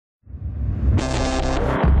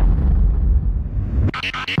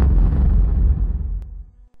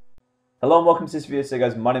Hello and welcome to this video today,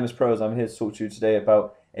 guys. My name is Pros. I'm here to talk to you today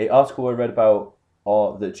about a article I read about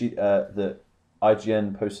the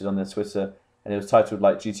IGN posted on their Twitter, and it was titled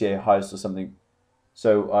like GTA Heist or something.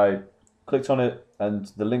 So I clicked on it,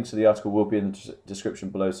 and the link to the article will be in the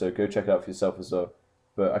description below, so go check it out for yourself as well.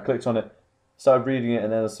 But I clicked on it, started reading it,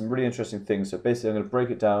 and there's some really interesting things. So basically I'm going to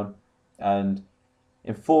break it down and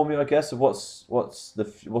inform you, I guess, of what's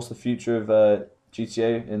the future of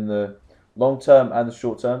GTA in the long term and the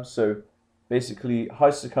short term. So basically,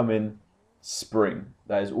 heists are coming spring.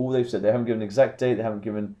 That is all they've said. They haven't given an exact date. They haven't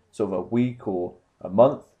given sort of a week or a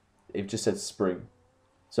month. They've just said spring.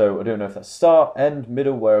 So I don't know if that's start, end,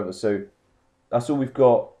 middle, wherever. So that's all we've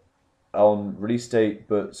got on release date.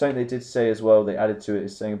 But something they did say as well, they added to it,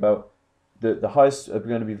 is saying about the heists are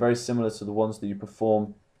going to be very similar to the ones that you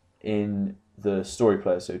perform in the story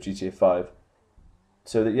player, so GTA 5.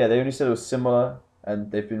 So that, yeah, they only said it was similar,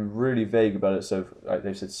 and they've been really vague about it. So like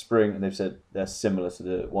they've said spring, and they've said they're similar to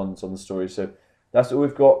the ones on the story. So that's all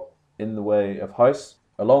we've got in the way of heists.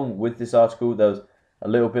 Along with this article, there's a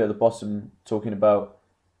little bit at the bottom talking about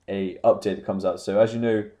a update that comes out. So as you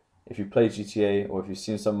know, if you play GTA or if you've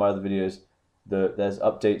seen some of my other videos, there's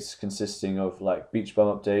updates consisting of like Beach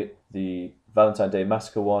Bum update, the Valentine Day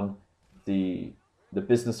Massacre one, the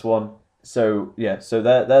business one. So yeah, so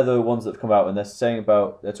they're the ones that have come out, and they're talking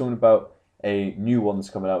about a new one that's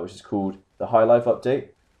coming out, which is called the High Life Update.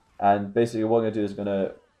 And basically what I'm going to do is I'm going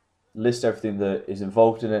to list everything that is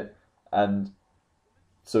involved in it and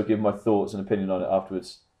sort of give my thoughts and opinion on it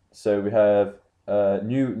afterwards. So we have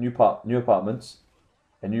new apartments,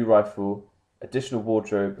 a new rifle, additional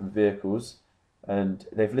wardrobe and vehicles. And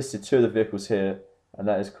they've listed two of the vehicles here, and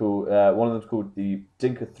that is called, one of them is called the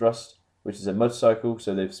Dinker Thrust, which is a motorcycle,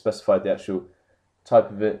 so they've specified the actual type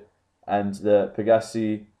of it, and the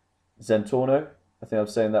Pegassi Zentorno, I think I'm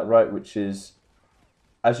saying that right, which is,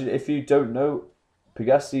 if you don't know,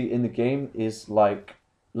 Pegassi in the game is like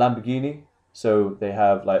Lamborghini, so they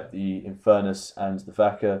have like the Infernus and the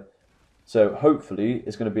Vaca, so hopefully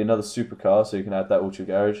it's going to be another supercar, so you can add that all to your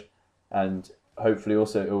garage, and hopefully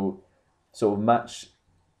also it will sort of match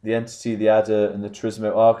the Entity, the Adder, and the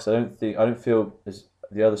Turismo R, because I don't feel as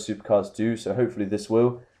the other supercars do, so hopefully this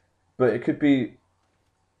will, but it could be,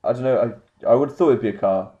 I don't know, I would have thought it'd be a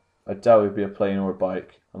car. I doubt it'd be a plane or a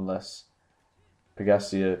bike unless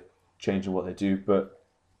Pegassi are changing what they do. But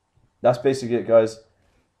that's basically it, guys,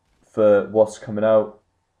 for what's coming out.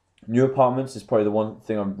 New apartments is probably the one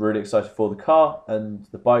thing I'm really excited for. The car and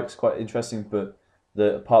the bike's quite interesting, but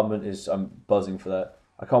the apartment is, I'm buzzing for that.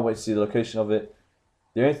 I can't wait to see the location of it.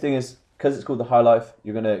 The only thing is, because it's called the High Life,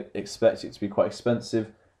 you're going to expect it to be quite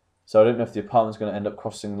expensive. So I don't know if the apartment's going to end up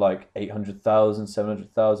costing like 800,000,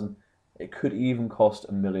 700,000. It could even cost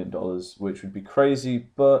 $1 million, which would be crazy,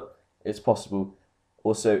 but it's possible.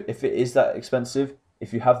 Also, if it is that expensive,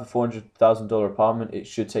 if you have the $400,000 apartment, it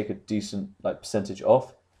should take a decent percentage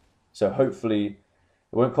off. So hopefully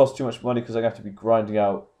it won't cost too much money, because I'm going to have to be grinding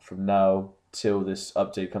out from now till this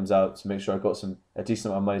update comes out to make sure I've got a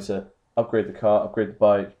decent amount of money to upgrade the car, upgrade the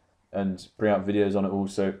bike, and bring out videos on it all.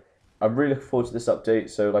 So I'm really looking forward to this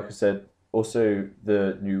update. So like I said, also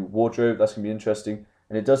the new wardrobe, that's going to be interesting.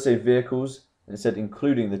 And it does say vehicles, and it said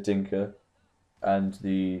including the Dinker and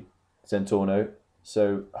the Zentorno.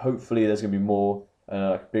 So hopefully there's going to be more,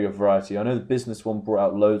 a bigger variety. I know the business one brought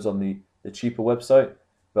out loads on the cheaper website,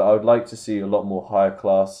 but I would like to see a lot more higher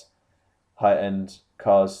class, high end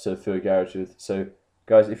cars to fill a garage with. So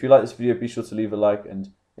guys, if you like this video, be sure to leave a like, and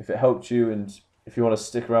if it helped you, and if you want to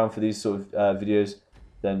stick around for these sort of videos,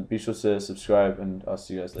 then be sure to subscribe, and I'll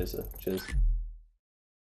see you guys later. Cheers.